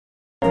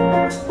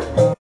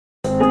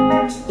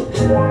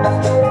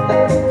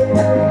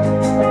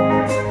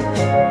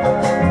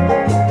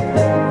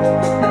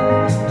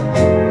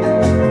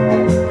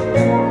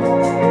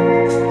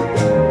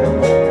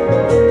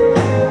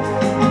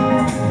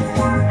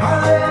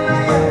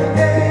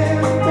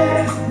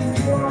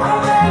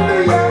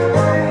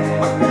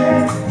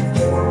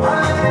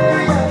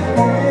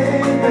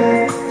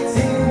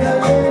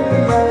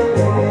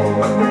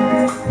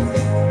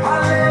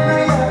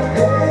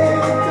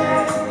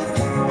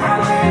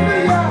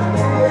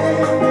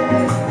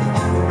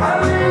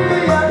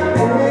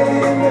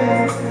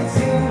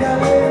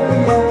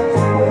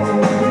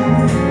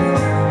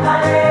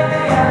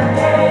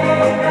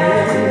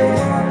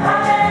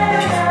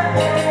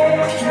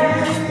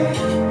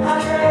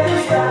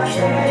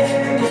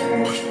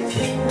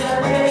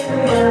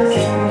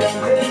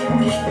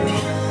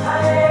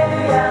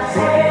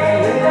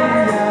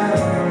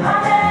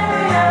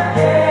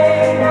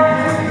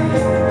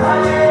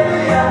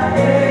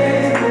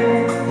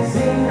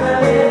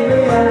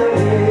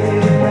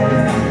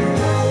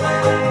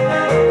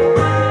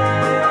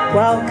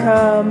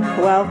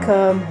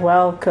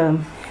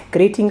Welcome.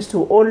 Greetings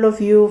to all of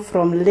you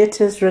from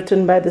Letters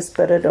Written by the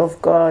Spirit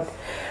of God.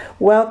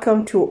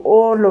 Welcome to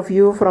all of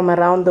you from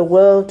around the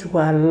world who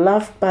are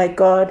loved by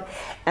God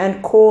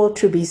and called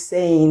to be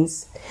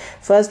saints.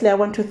 Firstly, I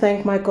want to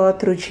thank my God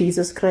through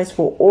Jesus Christ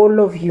for all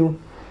of you,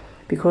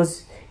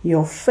 because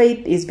your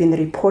faith is being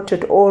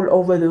reported all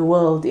over the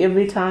world.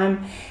 Every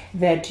time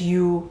that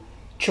you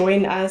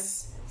join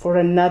us for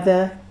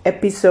another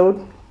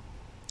episode,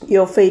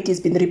 your faith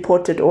is being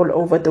reported all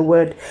over the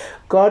world.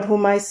 God,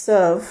 whom I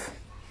serve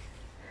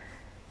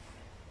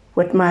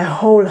with my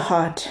whole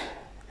heart,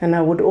 and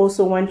I would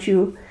also want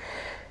you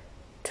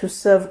to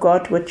serve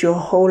God with your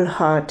whole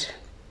heart.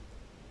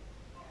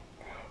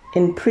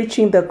 In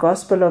preaching the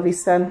gospel of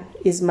His Son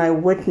is my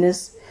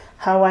witness,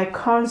 how I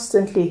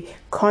constantly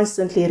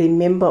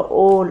remember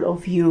all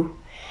of you.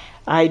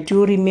 I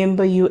do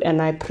remember you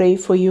and I pray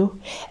for you,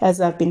 as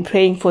I've been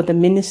praying for the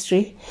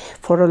ministry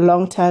for a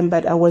long time,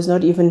 but I was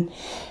not even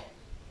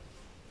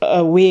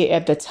aware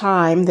at the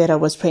time that I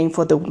was praying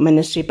for the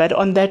ministry. But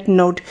on that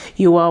note,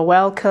 you are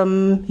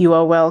welcome.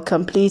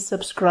 Please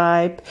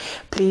subscribe,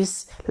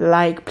 please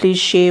like, please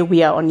share.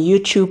 We are on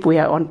YouTube, we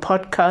are on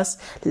podcast,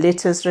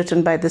 Letters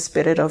Written by the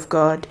Spirit of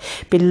God.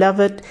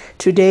 Beloved,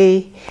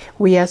 today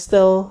we are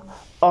still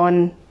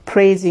on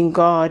praising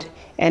God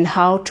and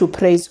how to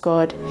praise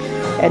God,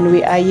 and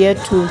we are here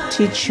to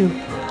teach you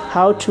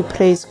how to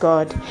praise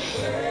God.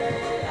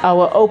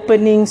 Our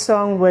opening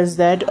song was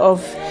that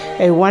of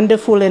a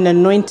wonderful and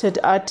anointed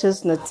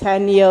artist,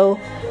 Nathaniel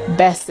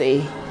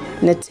Bassey.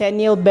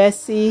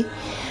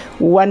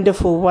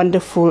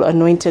 Wonderful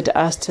anointed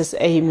artist,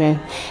 amen.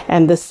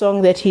 And the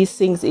song that he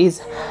sings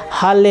is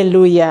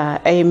Hallelujah,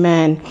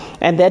 amen.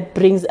 And that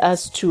brings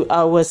us to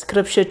our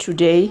scripture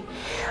today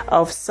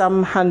of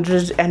Psalm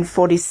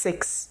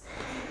 146.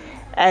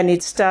 And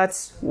it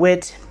starts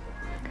with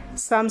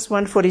Psalms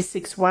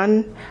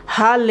 146:1.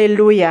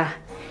 Hallelujah.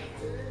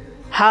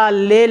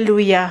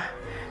 Hallelujah.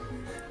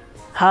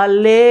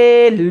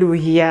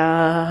 Hallelujah.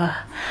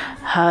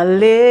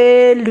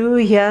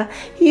 Hallelujah.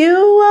 You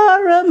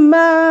are a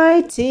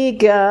mighty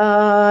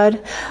God.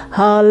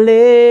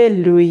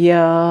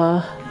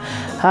 Hallelujah.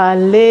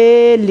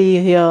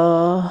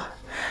 Hallelujah.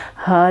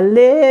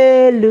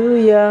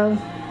 Hallelujah.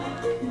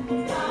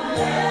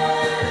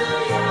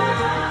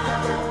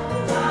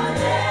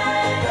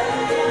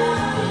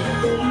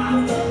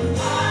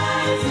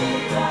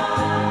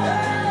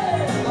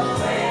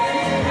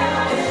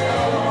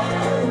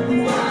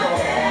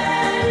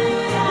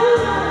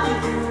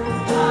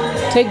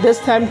 Take this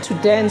time to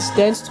dance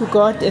to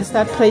God and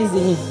start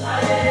praising Him.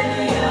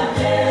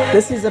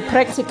 This is a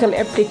practical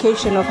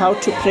application of how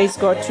to praise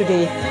God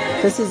today.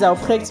 This is our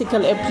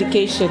practical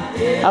application,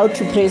 how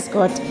to praise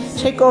God.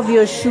 Take off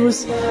your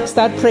shoes,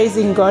 start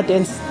praising God,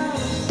 and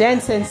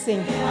dance and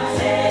sing.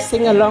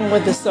 Sing along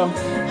with the song.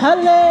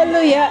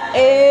 Hallelujah,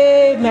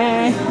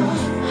 amen.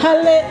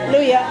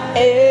 Hallelujah,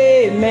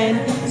 amen.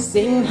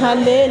 Sing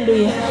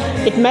hallelujah.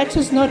 It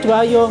matters not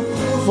how your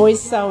voice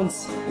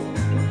sounds.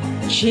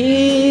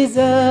 Jesus,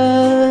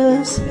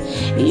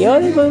 your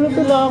will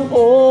belong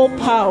all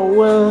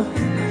power.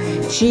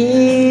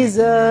 Jesus,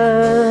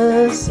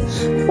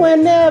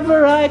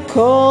 whenever I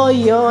call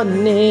your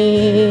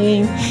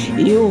name,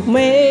 you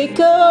make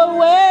a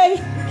way.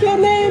 Your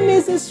name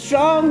is a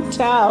strong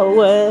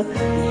tower.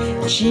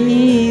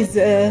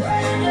 Jesus.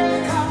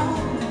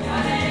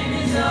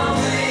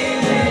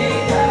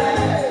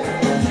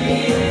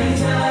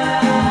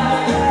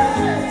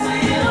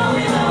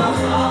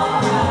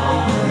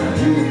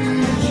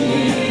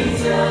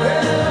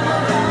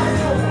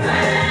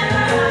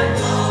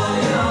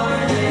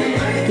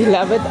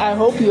 Beloved, I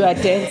hope you are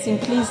dancing.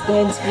 Please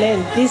dance,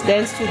 please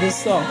dance to this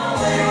song.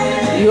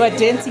 You are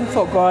dancing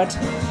for God.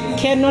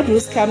 Care not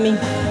who's coming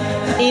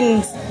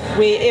in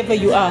wherever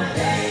you are.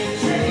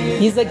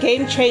 He's a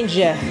game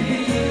changer.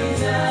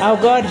 Oh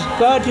God,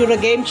 you're a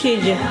game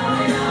changer.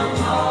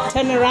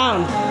 Turn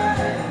around.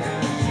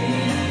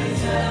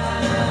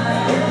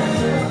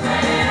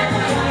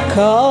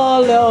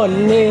 Call your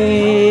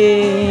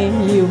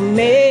name, you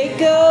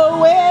make a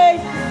way.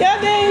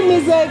 Your name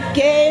is a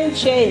game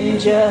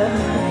changer,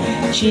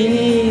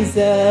 Jesus.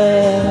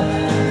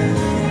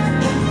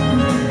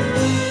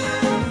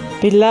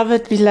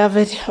 Beloved,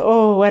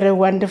 oh, what a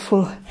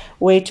wonderful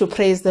way to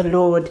praise the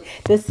Lord.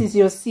 This is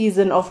your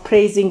season of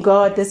praising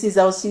God. This is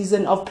our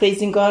season of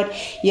praising God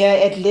here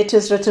at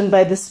Letters Written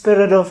by the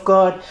Spirit of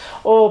God.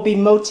 Oh, be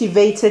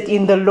motivated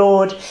in the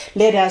Lord.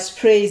 Let us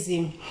praise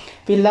Him.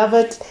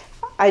 Beloved,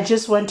 I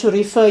just want to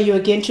refer you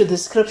again to the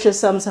scripture,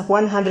 Psalms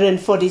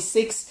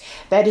 146.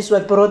 That is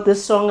what brought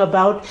this song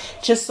about,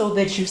 just so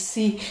that you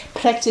see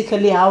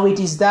practically how it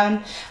is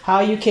done,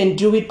 how you can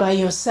do it by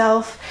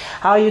yourself,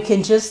 how you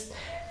can just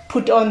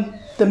put on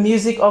the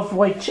music of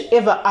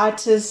whichever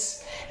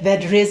artist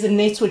that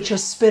resonates with your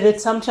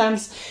spirit.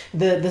 Sometimes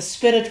the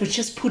Spirit would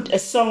just put a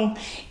song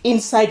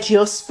inside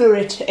your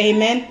spirit.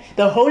 Amen.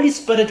 The Holy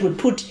Spirit would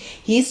put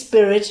His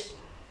Spirit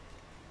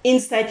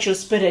inside your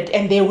spirit,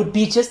 and there would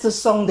be just a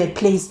song that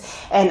plays.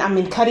 And I'm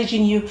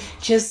encouraging you,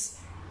 just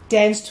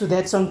dance to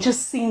that song,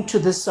 just sing to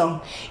the song.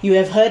 You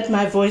have heard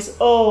my voice.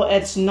 Oh,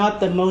 it's not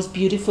the most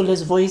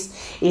beautifulest voice,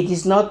 it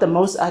is not the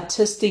most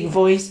artistic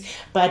voice,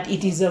 but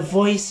it is a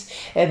voice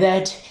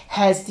that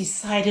has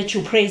decided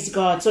to praise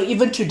God. So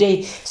even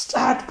today,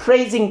 start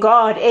praising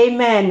God.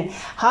 Amen.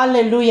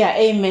 Hallelujah.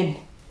 Amen.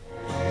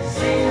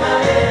 Sing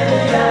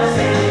hallelujah,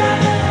 sing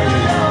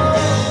hallelujah,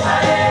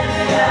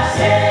 hallelujah,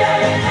 sing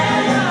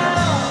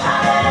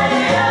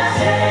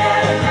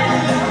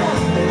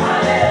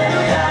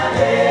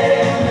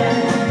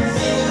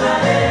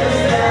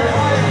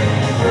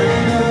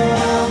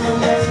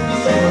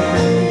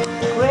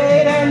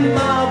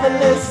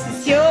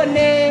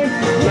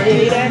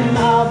great and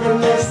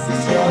marvelous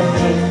is your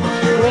name.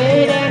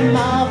 Great and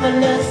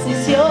marvelous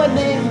is your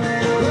name.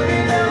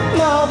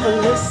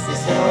 Marvelous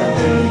is your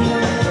name.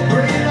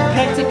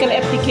 Practical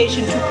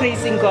application to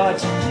praising God.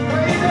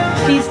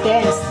 Please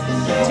dance.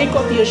 Take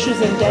off your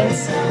shoes and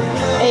dance.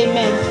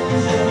 Amen.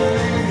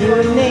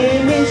 Your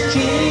name is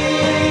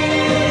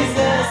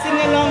Jesus. Sing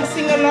along,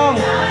 sing along.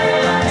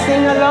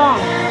 Sing along.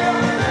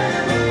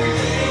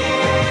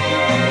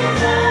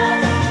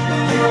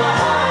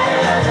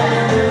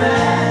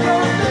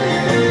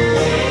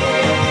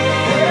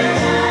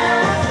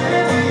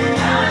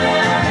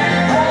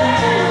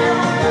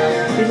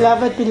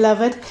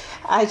 Beloved,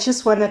 I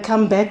just want to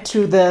come back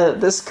to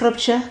the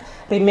scripture.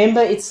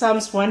 Remember, it's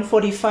Psalms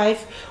 145,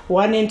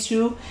 1 and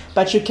 2,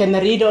 but you can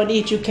read on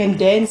it, you can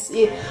dance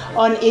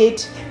on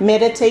it,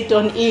 meditate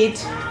on it.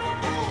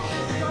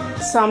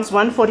 Psalms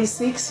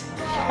 146,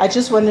 I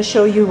just want to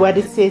show you what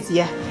it says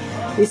here.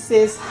 It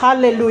says,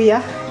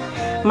 hallelujah,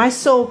 my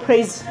soul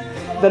praise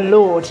the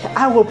Lord.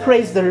 I will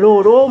praise the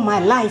Lord all my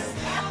life.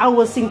 I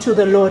will sing to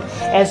the Lord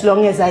as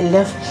long as I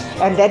live.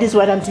 And that is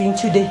what I'm doing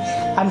today.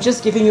 I'm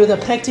just giving you the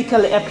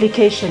practical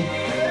application.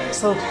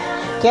 So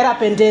get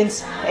up and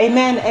dance.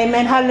 Amen.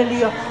 Amen.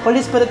 Hallelujah.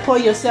 Holy Spirit, pour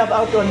yourself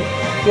out on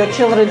your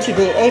children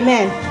today.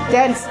 Amen.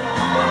 Dance.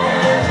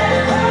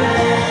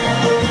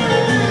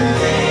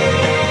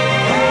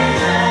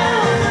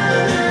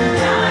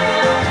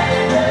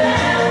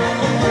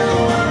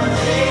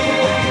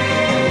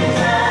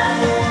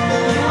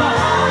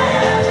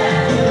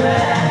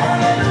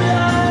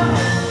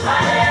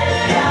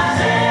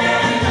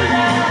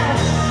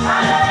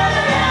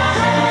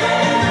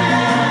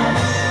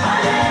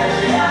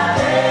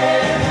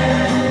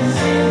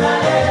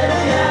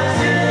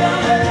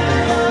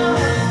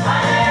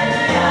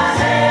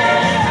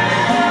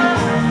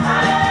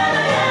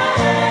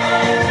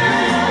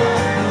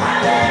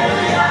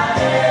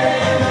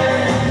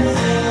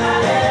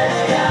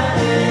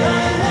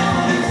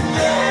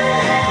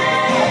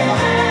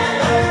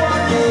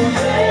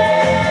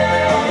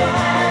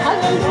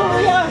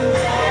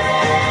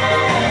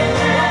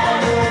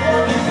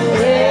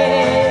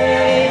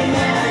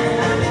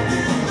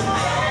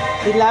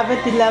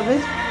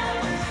 Beloved,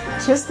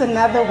 just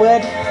another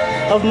word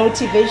of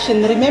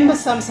motivation. Remember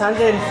Psalms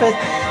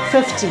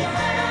 150.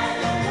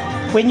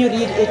 When you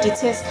read it, it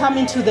says, come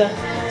into the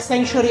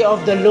sanctuary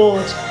of the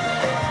Lord.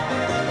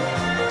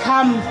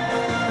 Come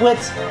with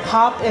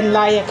harp and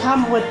lyre.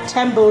 Come with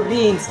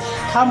tambourines.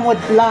 Come with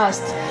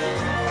blast.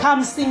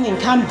 Come singing.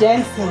 Come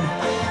dancing.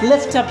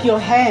 Lift up your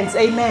hands.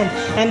 Amen.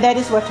 And that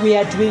is what we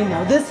are doing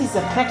now. This is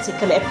a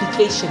practical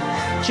application.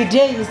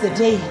 Today is the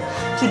day.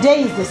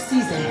 Today is the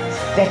season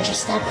that you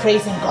start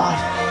praising God.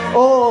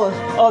 All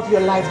of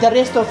your life, the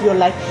rest of your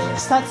life,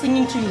 start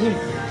singing to Him.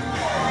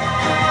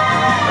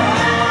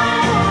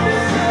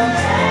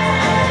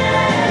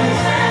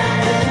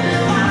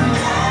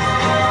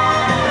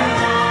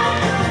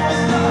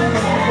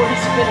 Holy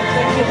Spirit,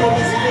 thank you,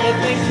 Holy Spirit,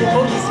 thank you,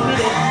 Holy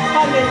Spirit.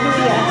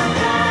 Hallelujah,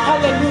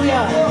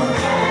 hallelujah,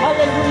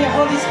 hallelujah,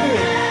 Holy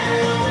Spirit,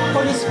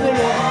 Holy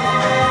Spirit.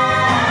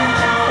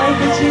 Thank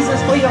you, Jesus,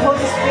 for your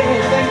Holy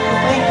Spirit. Thank you,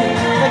 thank you.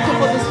 Thank you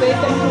for this day.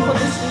 Thank you for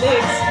these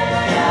legs.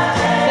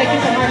 Thank you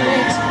for my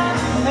legs.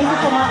 Thank you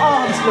for my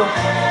arms, Lord.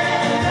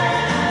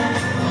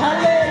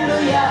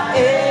 Hallelujah,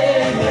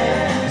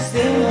 amen.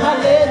 Sing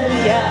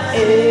hallelujah,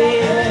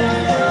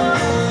 amen.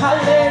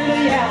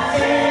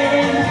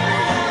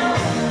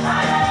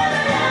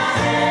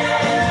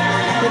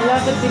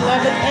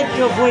 Beloved, add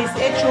your voice,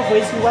 add your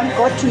voice. You want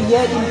God to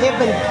hear in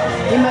heaven.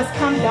 He must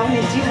come down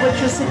and deal with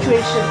your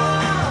situation.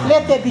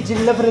 Let there be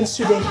deliverance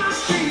today.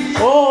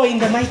 Oh, in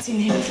the mighty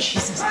name of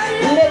Jesus.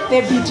 Let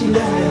there be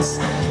deliverance.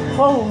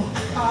 Oh,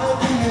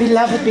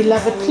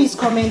 beloved, please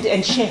comment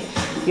and share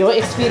your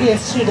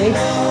experience today.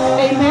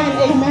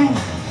 Amen, amen.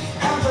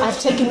 I've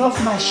taken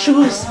off my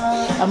shoes.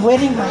 I'm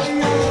wearing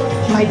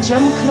my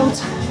gym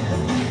clothes.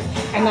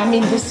 And I'm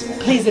in this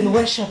praise and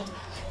worship.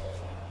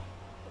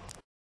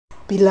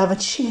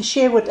 Beloved,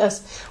 share with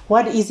us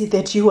what is it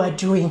that you are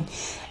doing.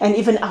 And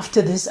even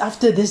after this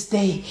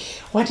day,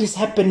 what is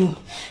happening.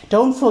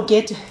 Don't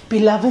forget,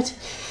 beloved,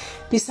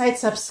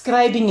 besides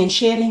subscribing and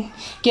sharing,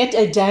 get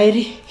a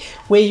diary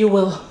where you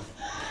will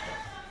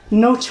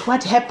note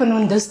what happened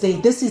on this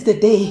day. This is the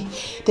day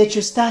that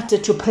you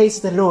started to praise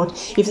the Lord.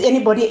 If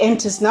anybody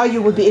enters, now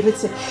you will be able to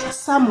say,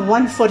 Psalm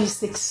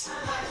 146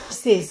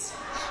 says,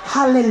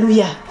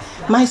 hallelujah.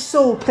 My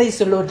soul, praise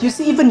the Lord. You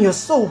see, even your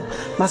soul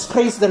must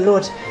praise the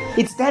Lord.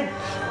 It's that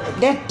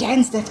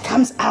dance that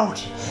comes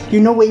out. You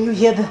know, when you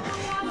hear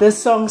the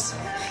songs,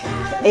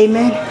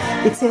 amen.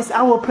 It says,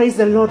 I will praise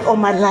the Lord all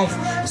my life.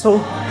 So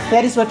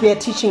that is what we are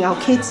teaching our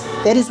kids.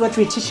 That is what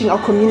we're teaching our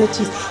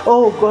communities.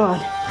 Oh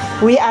God,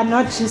 we are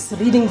not just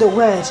reading the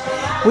word.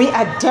 We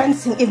are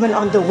dancing even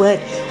on the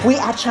word. We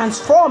are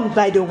transformed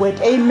by the word.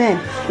 Amen.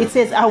 It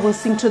says, I will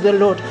sing to the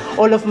Lord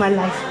all of my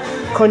life.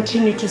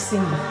 Continue to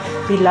sing,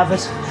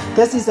 beloved.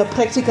 This is a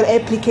practical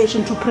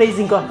application to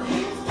praising God.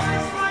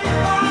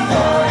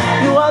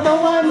 You are the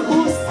one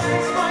who's...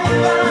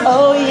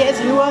 Oh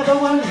yes, you are the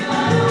one.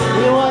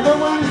 You are the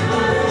one.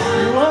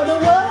 You are the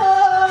one.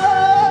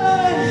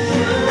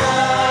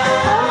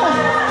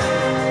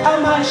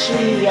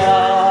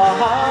 Amashiach,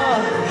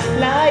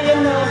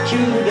 Lion of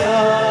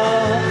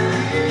Judah,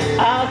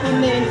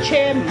 Agunen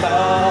Chemba,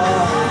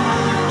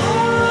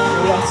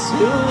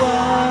 Yeshua.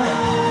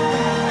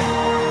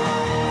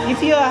 If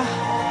you are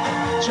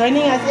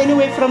joining us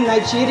anywhere from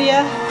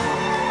Nigeria,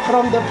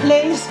 from the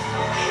place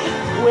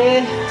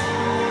where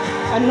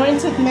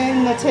anointed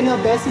man Nathaniel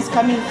Bass is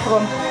coming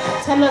from,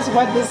 tell us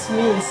what this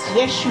means.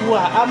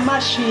 Yeshua,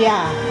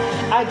 Amashiach,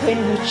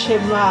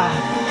 Agenuchema.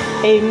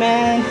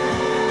 Amen.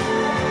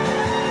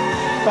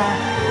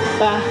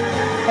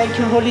 Thank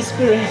you, Holy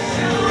Spirit.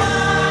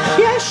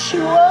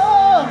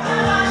 Yeshua,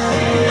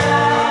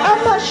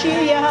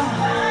 Amashiach.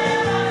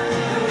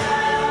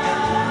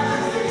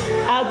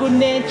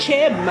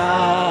 Agunechema,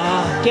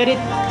 get it?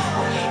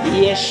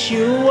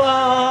 Yeshua,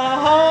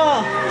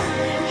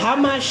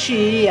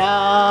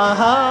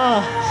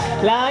 Hamashiach,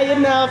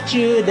 Lion of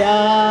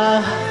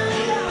Judah,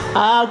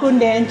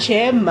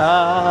 Agunechema.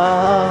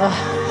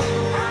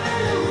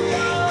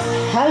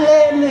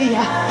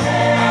 Hallelujah.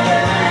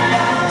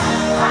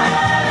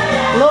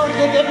 Lord,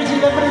 let there be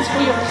deliverance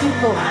for your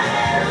people.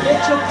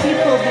 Let your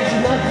people be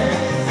delivered.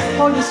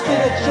 Holy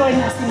Spirit, join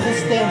us in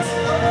this dance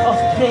of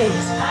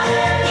praise.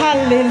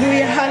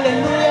 Hallelujah,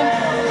 hallelujah,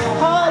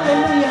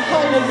 hallelujah,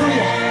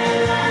 hallelujah.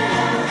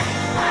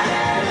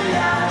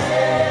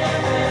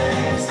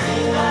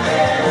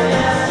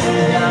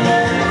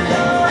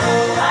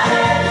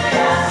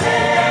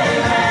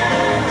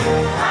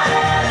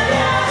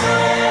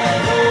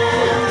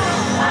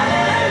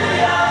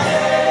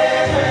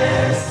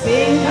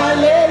 Sing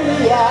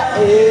hallelujah,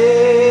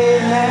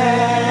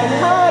 amen.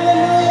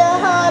 Hallelujah,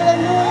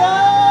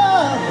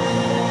 hallelujah.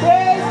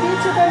 Praise be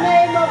to the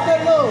name of the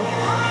Lord.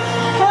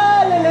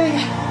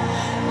 Hallelujah,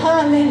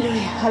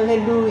 hallelujah,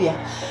 hallelujah,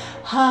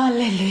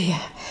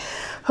 hallelujah.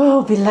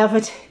 Oh,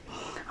 beloved,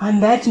 on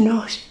that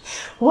note,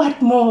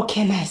 what more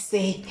can I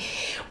say?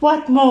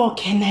 What more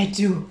can I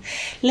do?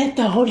 Let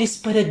the Holy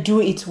Spirit do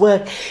its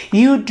work.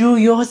 You do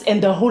yours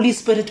and the Holy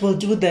Spirit will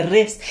do the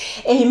rest.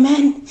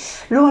 Amen.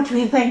 Lord,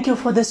 we thank you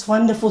for this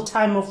wonderful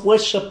time of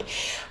worship.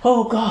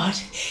 Oh God,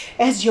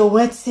 as your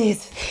word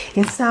says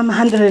in Psalm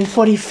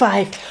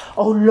 145,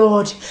 oh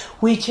Lord,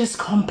 we just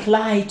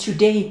comply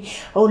today.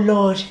 Oh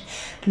Lord,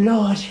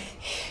 Lord,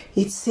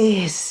 it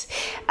says,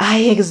 I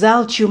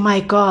exalt you, my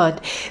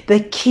God, the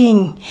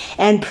King,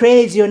 and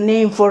praise your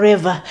name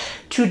forever.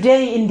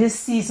 Today in this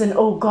season,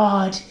 oh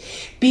God,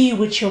 be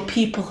with your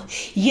people.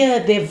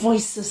 Hear their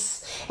voices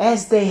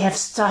as they have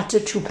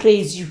started to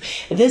praise you.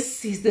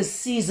 This is the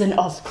season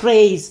of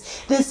praise.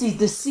 This is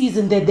the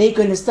season that they're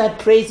going to start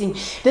praising.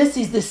 This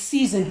is the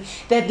season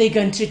that they're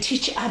going to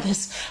teach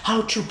others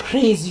how to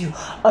praise you.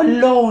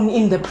 Alone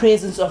in the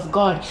presence of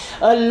God.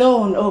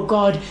 Alone, oh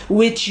God,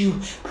 with you.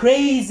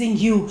 Praising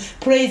you.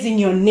 Praising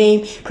your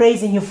name.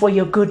 Praising you for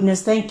your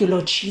goodness. Thank you,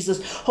 Lord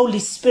Jesus. Holy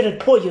Spirit,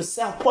 pour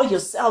yourself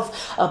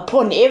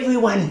upon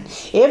everyone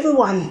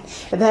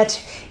that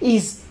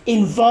is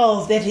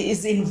involved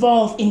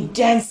in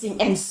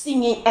dancing and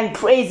singing and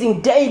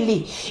praising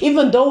daily.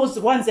 Even those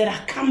ones that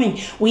are coming,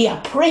 we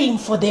are praying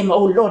for them,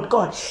 oh Lord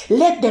God.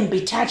 Let them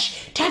be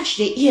touched. Touch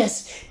their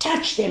ears,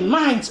 touch their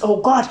minds,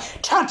 oh God.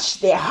 Touch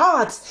their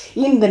hearts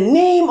in the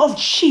name of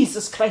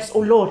Jesus Christ,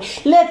 oh Lord.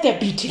 Let there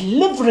be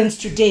deliverance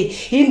today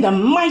in the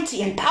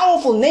mighty and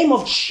powerful name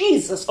of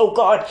Jesus, oh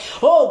God.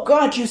 Oh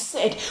God, you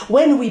said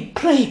when we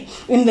pray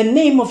in the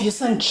name of your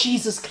Son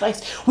Jesus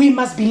Christ, we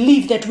must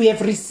believe that we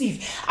have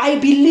received. I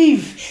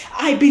believe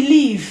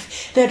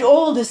that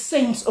all the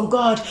saints, oh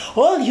God,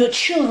 all your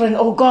children,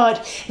 oh God,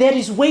 that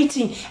is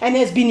waiting and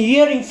has been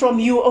hearing from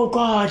you, oh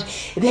God,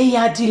 they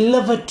are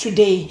delivered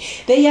today.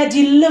 They are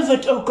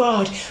delivered, oh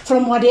God,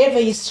 from whatever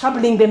is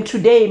troubling them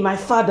today, my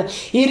Father.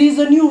 It is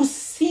a new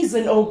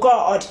season, oh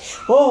God.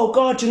 Oh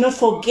God, do not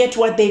forget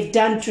what they've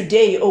done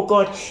today, oh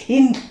God,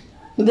 in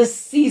this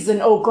season,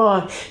 oh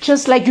God,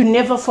 just like you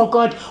never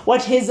forgot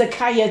what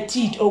Hezekiah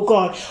did, oh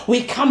God.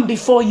 We come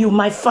before you,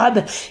 my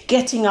Father,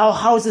 getting our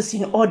houses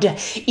in order,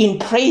 in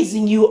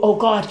praising you, oh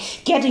God,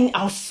 getting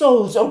our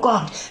souls, oh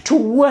God, to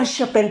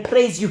worship and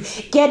praise you,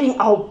 getting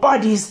our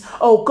bodies,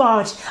 oh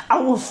God,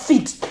 our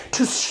feet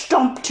to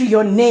stomp to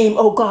your name,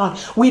 oh God.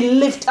 We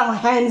lift our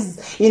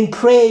hands in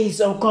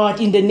praise, oh God,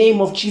 in the name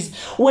of Jesus.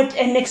 With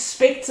an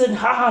expectant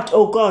heart,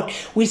 oh God,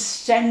 we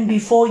stand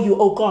before you,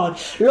 oh God.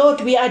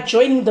 Lord, we are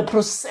joining the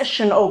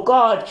procession, oh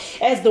God,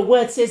 as the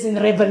word says in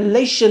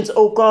Revelations,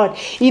 oh God,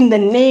 in the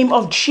name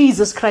of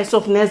Jesus Christ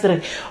of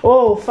Nazareth.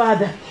 Oh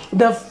Father,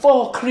 the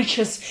four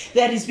creatures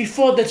that is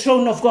before the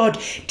throne of God,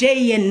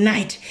 day and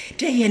night,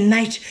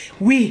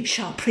 we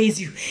shall praise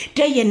you.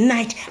 Day and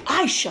night,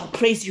 I shall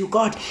praise you,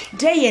 God.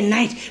 Day and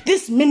night,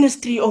 this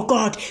ministry, oh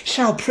God,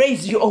 shall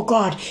praise you, oh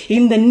God,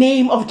 in the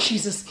name of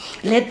Jesus.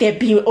 Let there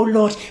be, oh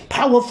Lord,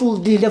 powerful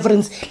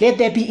deliverance. Let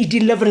there be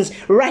deliverance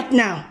right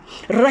now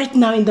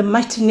in the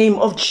mighty name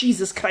of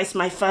Jesus Christ,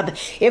 my Father.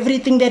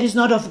 Everything that is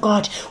not of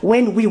God,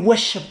 when we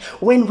worship,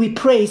 when we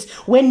praise,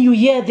 when you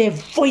hear their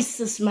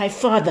voices, my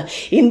Father,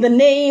 in the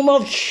name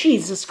of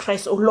Jesus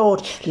Christ, oh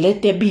Lord,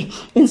 let there be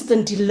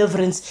instant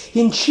deliverance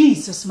in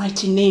Jesus'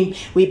 mighty name.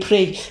 We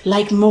pray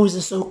like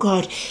Moses, oh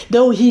God,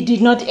 though he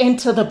did not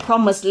enter the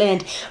promised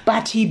land,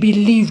 but he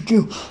believed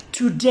you.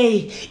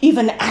 Today,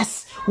 even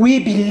us, we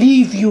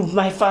believe you,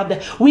 my Father.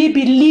 We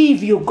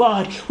believe you,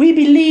 God. We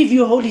believe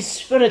you, Holy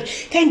Spirit.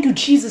 Thank you,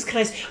 Jesus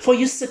Christ, for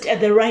you sit at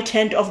the right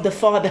hand of the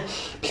Father.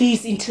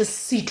 Please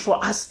intercede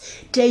for us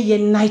day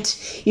and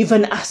night,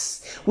 even us.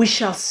 We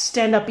shall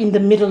stand up in the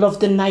middle of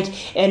the night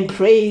and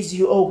praise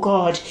you, O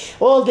God.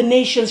 All the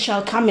nations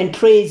shall come and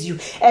praise you,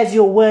 as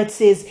your word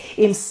says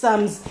in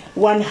Psalms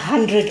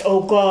 100,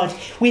 O God.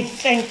 We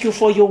thank you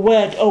for your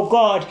word, O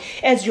God,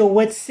 as your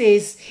word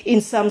says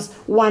in Psalms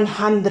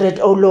 100,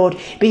 O Lord.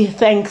 Be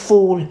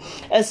thankful.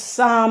 A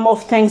psalm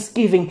of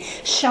thanksgiving.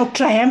 Shout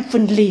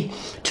triumphantly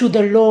to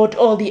the Lord,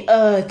 all the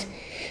earth.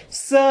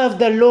 Serve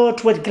the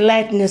Lord with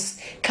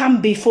gladness. Come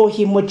before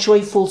him with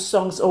joyful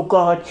songs, O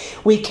God.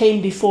 We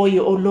came before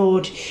you, O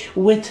Lord,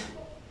 with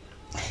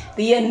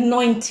the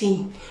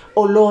anointing,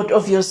 O Lord,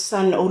 of your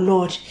Son, O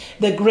Lord,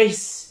 the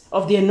grace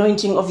of the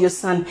anointing of your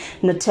Son,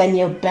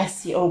 Nathaniel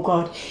Bassey, O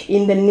God,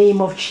 in the name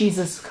of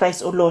Jesus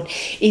Christ, O Lord.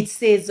 It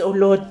says, O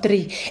Lord,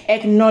 3,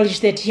 acknowledge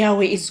that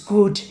Yahweh is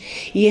good.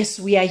 Yes,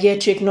 we are here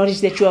to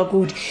acknowledge that you are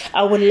good.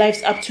 Our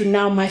lives up to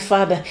now, my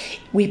Father,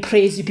 we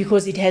praise you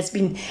because it has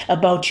been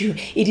about you.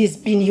 It has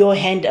been your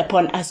hand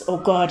upon us, O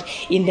God,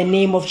 in the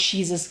name of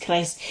Jesus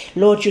Christ.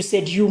 Lord, you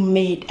said you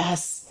made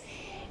us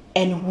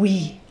and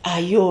we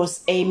are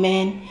yours.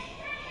 Amen.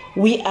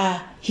 We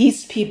are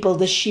his people,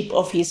 the sheep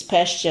of his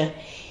pasture.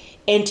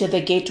 Enter the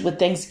gate with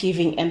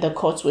thanksgiving and the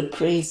courts with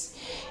praise.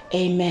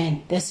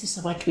 Amen. This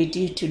is what we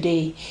do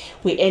today.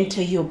 We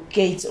enter your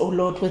gates, O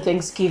Lord, with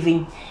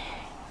thanksgiving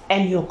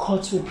and your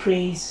courts with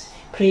praise.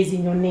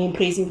 Praising your name,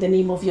 praising the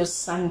name of your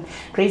Son,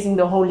 praising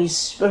the Holy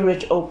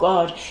Spirit, O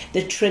God,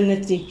 the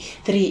Trinity,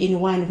 3 in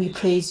 1. We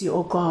praise you,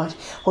 O God.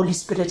 Holy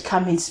Spirit,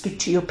 come and speak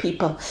to your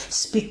people.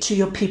 Speak to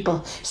your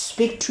people.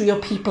 Speak to your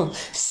people.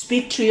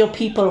 Speak to your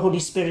people, Holy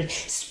Spirit.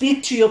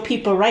 Speak to your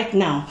people right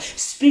now.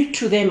 Speak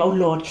to them, O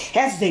Lord,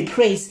 as they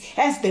praise,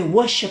 as they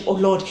worship, O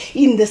Lord,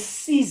 in the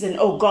season,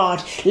 O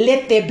God.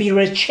 Let there be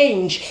a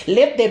change.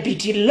 Let there be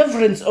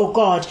deliverance, O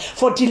God.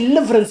 For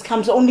deliverance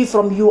comes only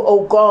from you,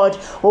 O God.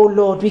 O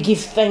Lord, we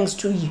give thanks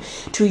to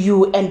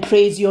you and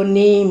praise your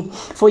name.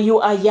 For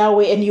you are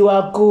Yahweh and you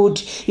are good.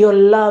 Your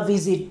love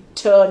is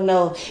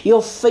eternal.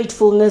 Your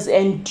faithfulness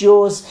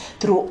endures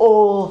through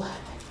all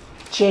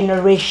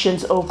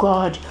generations, oh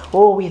God.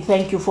 Oh, we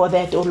thank you for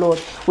that, oh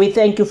Lord. We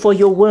thank you for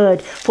your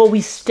word, for we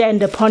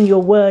stand upon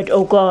your word,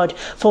 oh God.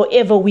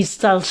 Forever we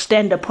shall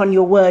stand upon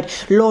your word.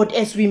 Lord,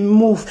 as we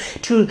move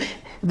to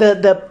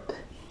the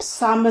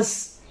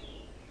psalmist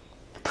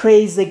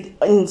praise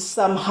in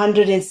Psalm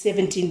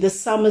 117. The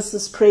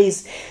psalmist's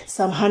praise,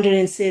 Psalm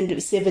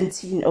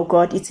 117, oh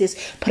God, it says,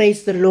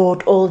 praise the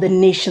Lord, all the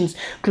nations,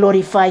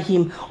 glorify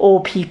him,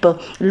 all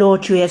people.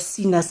 Lord, you have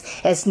seen us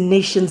as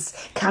nations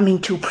coming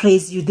to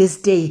praise you this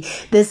day,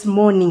 this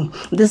morning,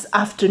 this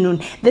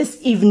afternoon, this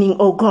evening,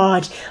 oh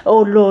God.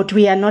 Oh Lord,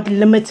 we are not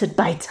limited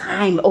by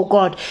time, oh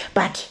God,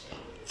 but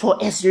for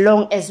as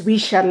long as we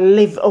shall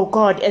live, oh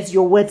God, as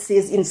your word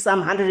says in Psalm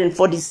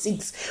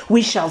 146,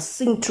 we shall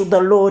sing to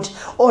the Lord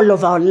all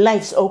of our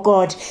lives, oh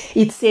God.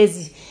 It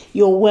says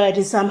your word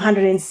in Psalm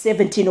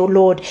 117, oh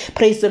Lord.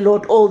 Praise the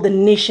Lord, all the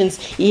nations.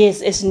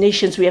 Yes, as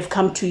nations we have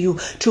come to you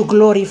to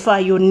glorify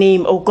your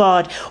name, oh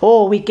God.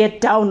 Oh, we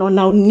get down on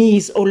our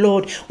knees, oh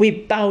Lord. We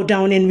bow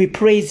down and we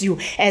praise you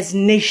as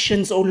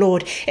nations, oh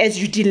Lord. As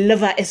you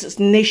deliver as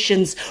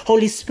nations,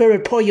 Holy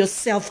Spirit, pour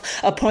yourself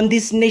upon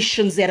these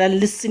nations that are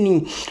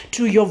listening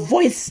to your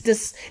voice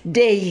this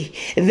day,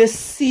 this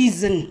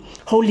season.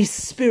 Holy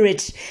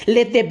Spirit,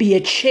 let there be a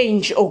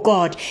change, oh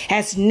God,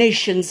 as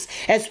nations,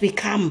 as we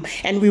come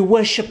and we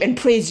worship and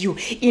praise you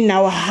in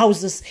our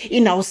houses,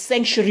 in our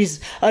sanctuaries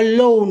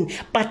alone,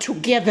 but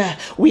together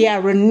we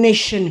are a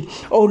nation,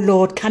 oh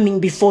Lord, coming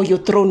before your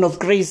throne of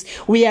grace.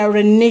 We are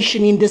a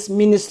nation in this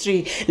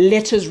ministry,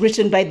 letters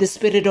written by the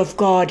Spirit of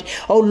God.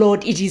 Oh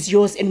Lord, it is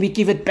yours and we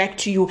give it back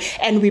to you,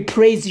 and we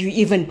praise you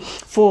even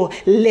for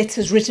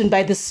letters written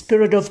by the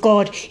Spirit of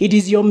God. It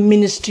is your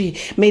ministry.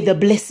 May the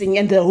blessing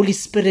and the Holy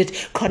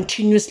Spirit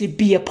continuously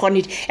be upon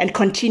it and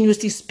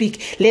continuously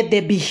speak. Let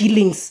there be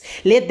healings.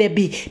 Let there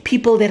be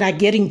people that are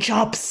getting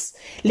jobs.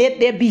 Let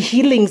there be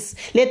healings.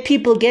 Let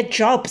people get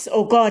jobs,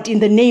 oh God, in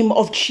the name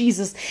of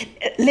Jesus.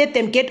 Let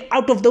them get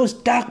out of those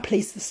dark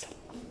places.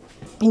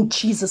 In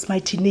Jesus'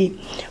 mighty name,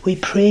 we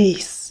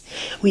praise.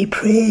 We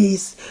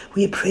praise.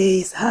 We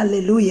praise.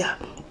 Hallelujah.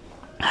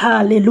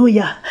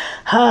 Hallelujah.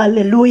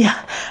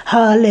 Hallelujah.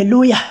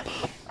 Hallelujah.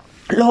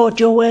 Lord,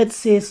 your word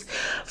says,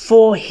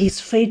 for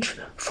his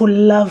faithful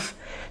love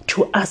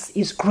to us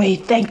is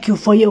great. Thank you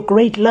for your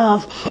great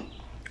love.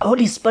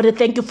 Holy Spirit,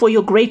 thank you for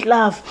your great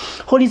love.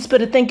 Holy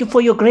Spirit, thank you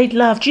for your great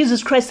love.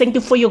 Jesus Christ, thank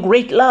you for your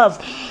great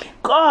love.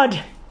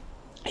 God,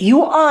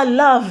 you are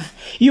love.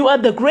 You are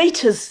the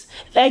greatest.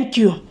 Thank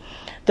you.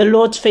 The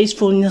Lord's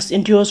faithfulness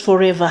endures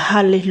forever.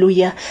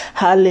 Hallelujah.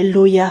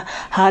 Hallelujah.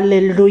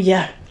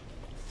 Hallelujah.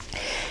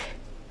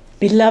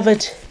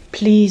 Beloved,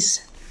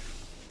 please,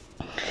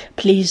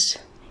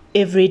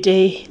 every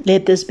day,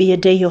 let this be a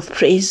day of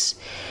praise.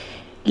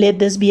 Let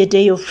this be a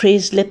day of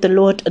praise. Let the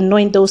Lord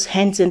anoint those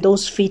hands and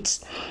those feet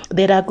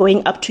that are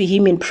going up to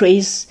him in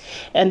praise,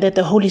 and that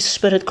the Holy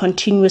Spirit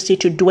continuously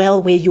to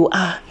dwell where you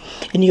are,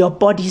 in your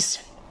bodies,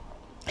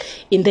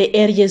 in the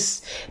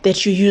areas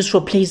that you use for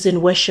praise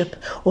and worship,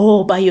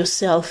 all by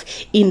yourself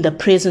in the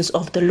presence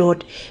of the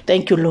Lord.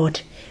 Thank you,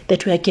 Lord,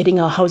 that we are getting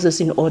our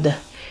houses in order.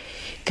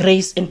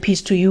 Grace and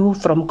peace to you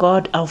from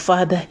God our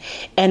Father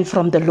and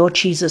from the Lord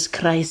Jesus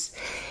Christ.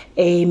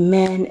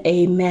 Amen.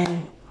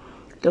 Amen.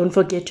 Don't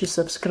forget to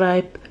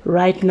subscribe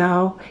right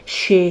now,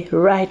 share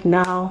right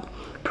now,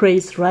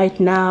 praise right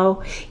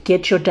now,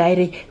 get your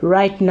diary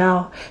right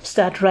now,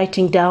 start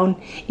writing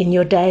down in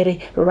your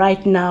diary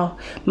right now,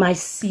 my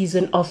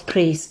season of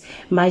praise,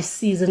 my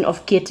season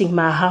of getting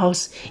my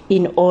house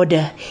in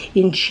order.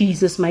 In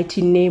Jesus'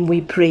 mighty name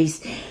we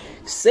praise.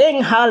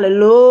 Sing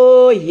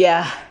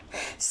hallelujah.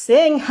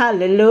 Sing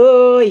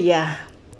hallelujah.